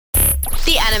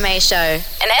The Anime Show,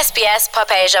 an SBS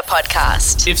Pop Asia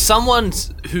podcast. If someone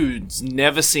who's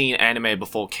never seen anime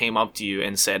before came up to you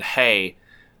and said, hey,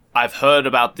 I've heard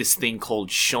about this thing called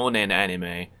Shounen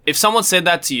Anime. If someone said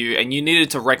that to you and you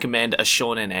needed to recommend a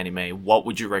Shounen Anime, what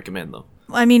would you recommend them?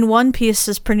 I mean, One Piece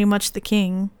is pretty much the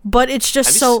king, but it's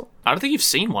just I don't think you've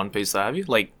seen One Piece, though, have you?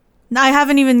 I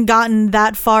haven't even gotten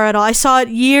that far at all. I saw it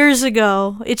years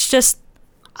ago. It's just,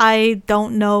 I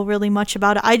don't know really much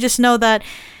about it. I just know that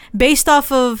based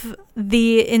off of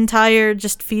the entire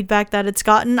just feedback that it's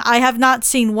gotten, I have not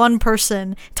seen one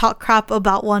person talk crap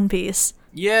about One Piece.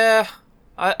 Yeah,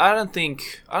 I don't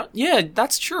think... yeah,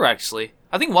 that's true, actually.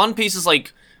 I think One Piece is,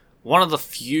 one of the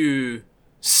few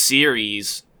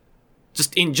series...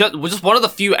 just one of the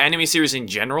few anime series in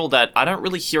general that I don't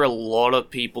really hear a lot of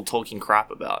people talking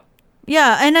crap about.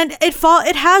 Yeah, and then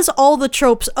it has all the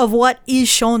tropes of what is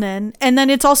shonen, and then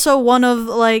it's also one of,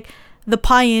 the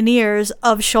pioneers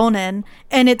of shonen,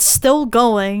 and it's still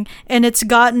going, and it's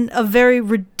gotten a very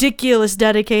ridiculous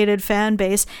dedicated fan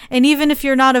base, and even if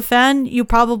you're not a fan, you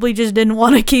probably just didn't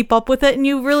want to keep up with it, and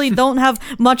you really don't have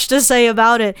much to say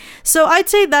about it. So I'd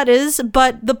say that is,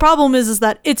 but the problem is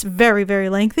that it's very, very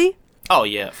lengthy. Oh,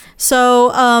 yeah.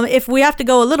 So, if we have to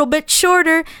go a little bit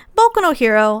shorter, Boku no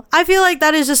Hero, I feel like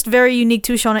that is just very unique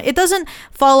to shonen. It doesn't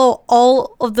follow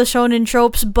all of the shonen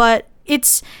tropes, but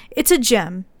it's a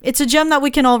gem. It's a gem that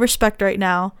we can all respect right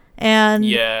now. And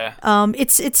yeah.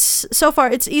 It's so far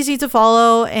it's easy to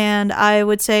follow, and I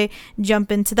would say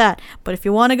jump into that. But if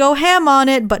you want to go ham on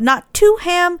it, but not too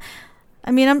ham, I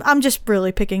mean, I'm just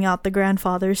really picking out the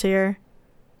grandfathers here.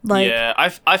 Yeah,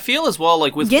 I feel as well,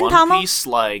 with Gintama? One Piece,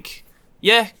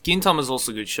 yeah, Gintama is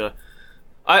also a good show.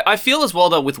 I feel as well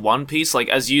that with One Piece,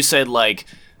 as you said,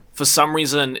 for some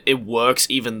reason it works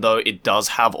even though it does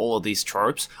have all of these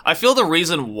tropes. I feel the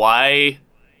reason why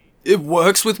it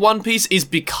works with One Piece is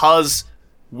because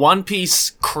One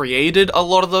Piece created a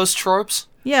lot of those tropes.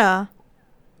 Yeah.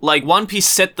 One Piece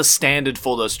set the standard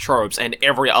for those tropes, and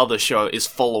every other show is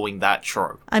following that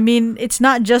trope. I mean, it's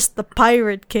not just the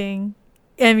Pirate King.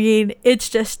 I mean, it's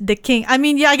just the king. I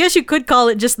mean, yeah, I guess you could call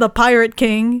it just the Pirate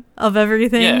King of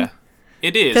everything. Yeah,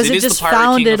 it is. Because it just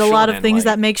founded a lot of things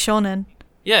that make shonen.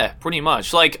 Yeah, pretty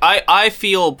much. I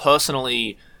feel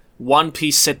personally One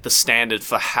Piece set the standard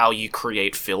for how you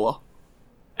create filler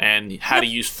and how to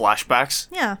use flashbacks.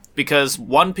 Yeah. Because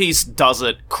One Piece does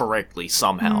it correctly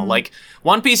somehow.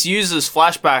 One Piece uses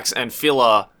flashbacks and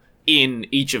filler in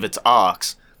each of its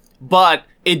arcs, but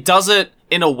it does it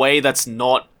in a way that's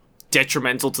not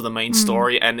detrimental to the main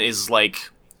story and is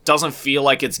doesn't feel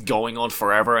like it's going on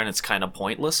forever and it's kind of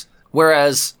pointless.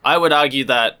 Whereas I would argue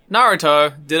that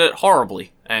Naruto did it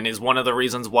horribly and is one of the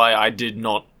reasons why I did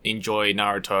not enjoy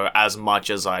Naruto as much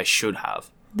as I should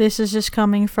have. This is just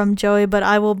coming from Joey, but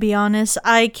I will be honest,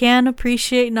 I can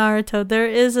appreciate Naruto. There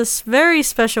is a very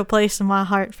special place in my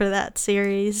heart for that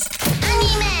series.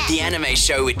 The Anime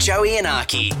Show with Joey and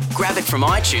Aki. Grab it from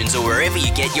iTunes or wherever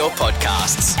you get your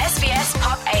podcasts. SBS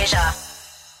Pop Asia.